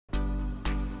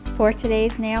For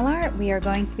today's nail art, we are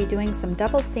going to be doing some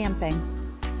double stamping.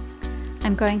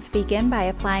 I'm going to begin by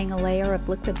applying a layer of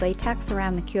liquid latex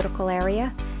around the cuticle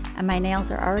area, and my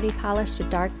nails are already polished a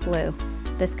dark blue.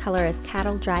 This color is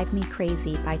Cattle Drive Me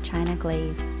Crazy by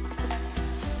Glaze.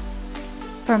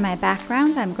 For my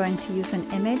background, I'm going to use an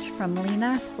image from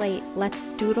Lina plate Let's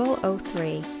Doodle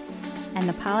 03, and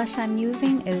the polish I'm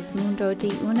using is Mundo de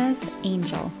Una's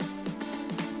Angel.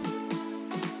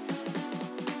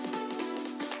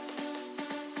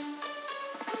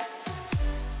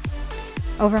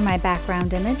 Over my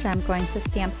background image, I'm going to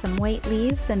stamp some white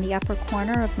leaves in the upper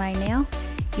corner of my nail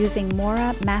using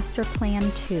Moyra Master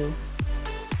Plan 2.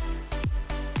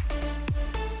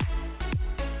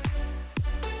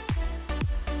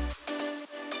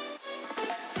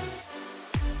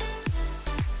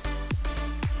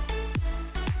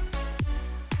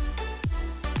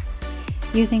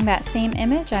 Using that same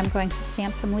image, I'm going to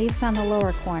stamp some leaves on the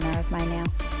lower corner of my nail.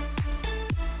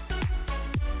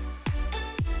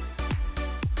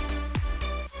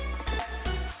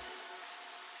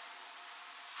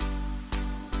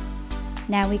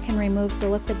 Now we can remove the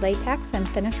liquid latex and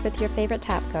finish with your favorite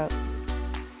top coat.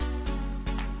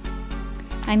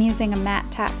 I'm using a matte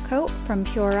top coat from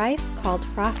Pure Ice called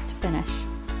Frost Finish.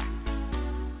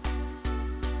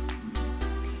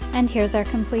 And here's our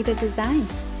completed design.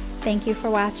 Thank you for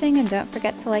watching, and don't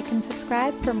forget to like and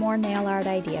subscribe for more nail art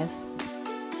ideas.